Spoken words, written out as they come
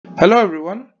Hello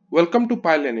everyone, welcome to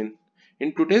PyLearning.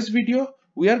 In today's video,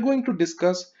 we are going to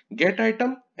discuss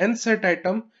getitem and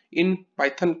setitem in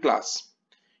Python class.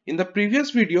 In the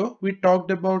previous video, we talked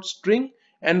about string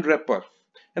and repr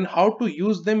and how to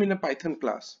use them in a Python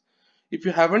class. If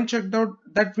you haven't checked out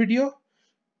that video,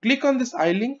 click on this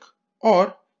I link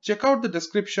or check out the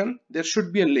description. There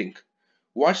should be a link.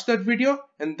 Watch that video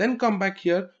and then come back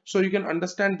here so you can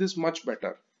understand this much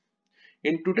better.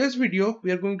 In today's video,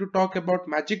 we are going to talk about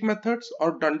magic methods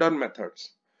or Dunder methods.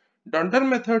 Dunder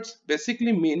methods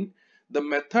basically mean the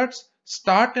methods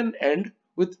start and end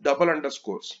with double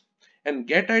underscores. And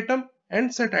getitem and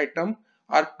setitem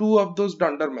are two of those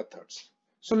Dunder methods.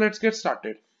 So let's get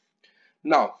started.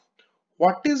 Now,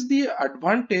 what is the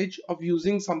advantage of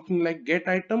using something like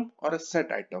getitem or a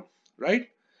setitem, right?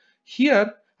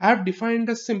 Here, I have defined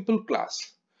a simple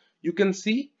class. You can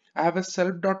see I have a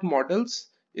self.models.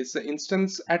 It's an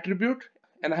instance attribute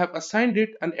and I have assigned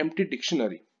it an empty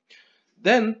dictionary.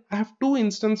 Then I have two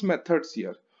instance methods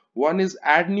here. One is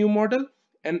add new model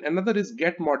and another is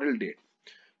get model date.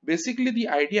 Basically the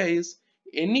idea is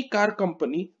any car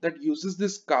company that uses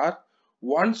this car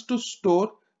wants to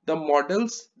store the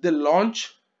models they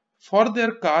launch for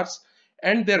their cars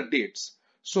and their dates.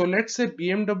 So let's say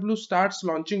BMW starts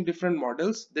launching different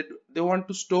models that they want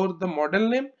to store the model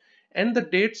name and the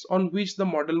dates on which the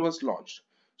model was launched.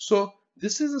 So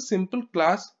this is a simple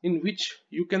class in which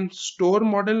you can store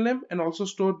model name and also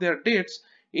store their dates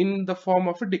in the form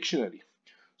of a dictionary.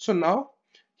 So now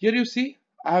here you see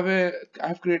I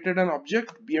have created an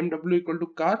object BMW equal to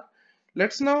car.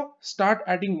 Let's now start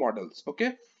adding models.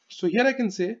 Okay, so here I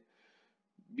can say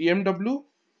BMW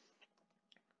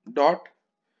dot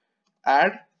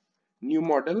add new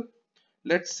model.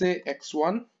 Let's say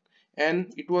X1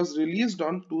 and it was released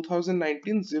on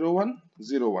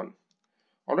 2019-01-01.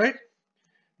 Alright,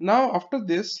 now after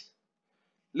this,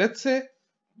 let's say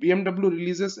BMW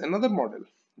releases another model,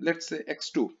 let's say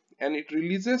X2, and it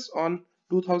releases on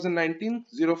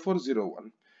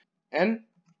 2019-04-01, and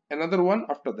another one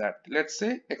after that, let's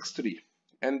say X3,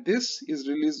 and this is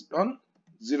released on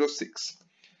 06.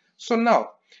 So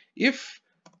now if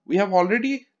we have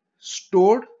already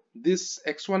stored this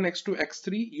X1, X2,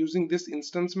 X3 using this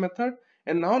instance method,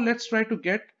 and now let's try to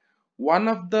get one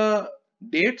of the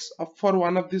dates for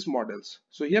one of these models.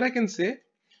 So here I can say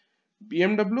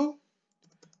BMW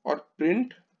or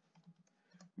print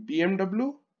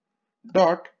BMW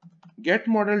dot get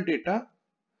model data,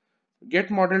 get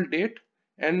model date,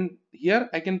 and here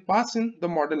I can pass in the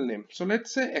model name. So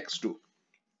let's say X2.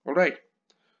 Alright,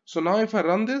 so now if I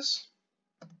run this,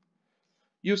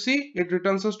 you see it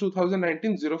returns us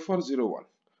 2019-04-01.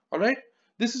 Alright,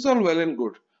 this is all well and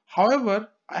good. However,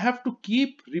 I have to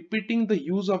keep repeating the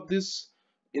use of this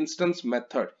instance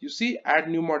method. You see, add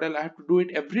new model, I have to do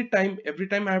it every time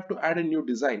I have to add a new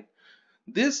design.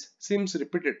 This seems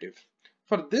repetitive.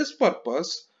 For this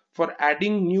purpose, for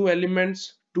adding new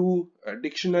elements to a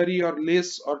dictionary or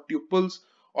lists or tuples,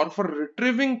 or for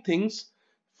retrieving things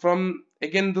from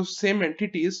again those same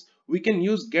entities, we can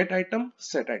use getitem,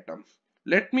 setitem.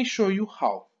 Let me show you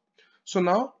how. So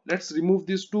now let's remove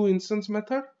these two instance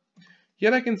method.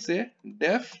 Here I can say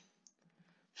def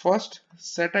first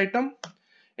setitem,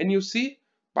 and you see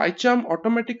PyCharm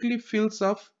automatically fills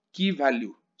up key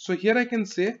value. So here I can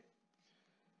say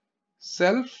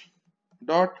self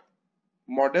dot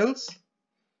models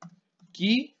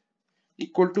key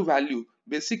equal to value.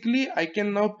 Basically I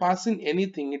can now pass in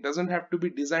anything. It doesn't have to be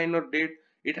design or date,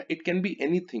 it can be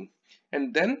anything.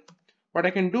 And then what I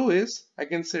can do is I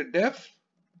can say def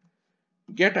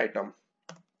get item,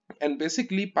 and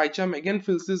basically PyCharm again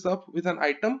fills this up with an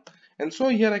item. And so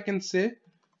here I can say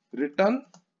return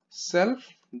self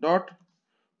dot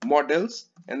models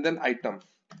and then item.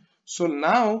 So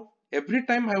now every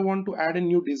time I want to add a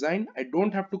new design, I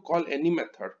don't have to call any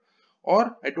method,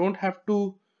 or I don't have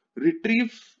to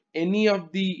retrieve any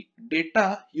of the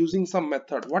data using some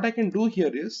method. What I can do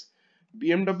here is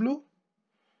BMW,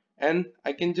 and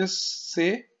I can just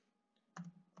say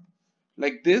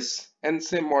like this and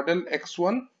say model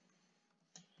X1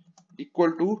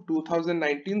 equal to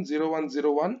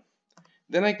 2019-01-01.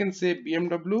 Then I can say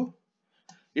BMW.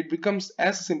 It becomes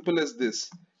as simple as this,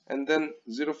 and then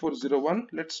 0401.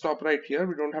 Let's stop right here.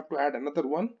 We don't have to add another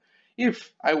one.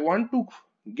 If I want to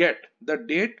get the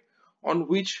date on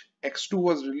which X2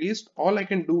 was released, all I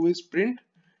can do is print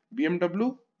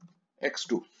BMW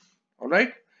X2.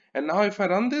 Alright, and now if I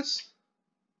run this,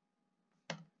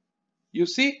 you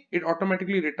see it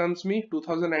automatically returns me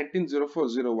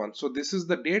 2019-04-01. So this is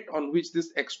the date on which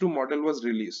this X2 model was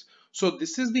released. So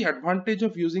this is the advantage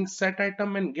of using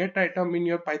setitem and getitem in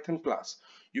your Python class.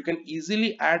 You can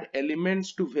easily add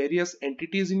elements to various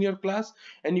entities in your class,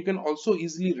 and you can also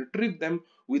easily retrieve them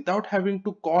without having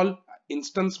to call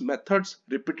instance methods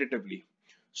repetitively.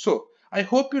 So I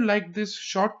hope you liked this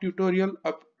short tutorial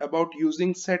about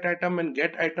using setitem and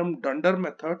getitem dunder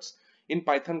methods in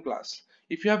Python class.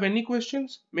 If you have any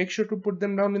questions, make sure to put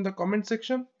them down in the comment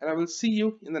section, and I will see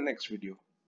you in the next video.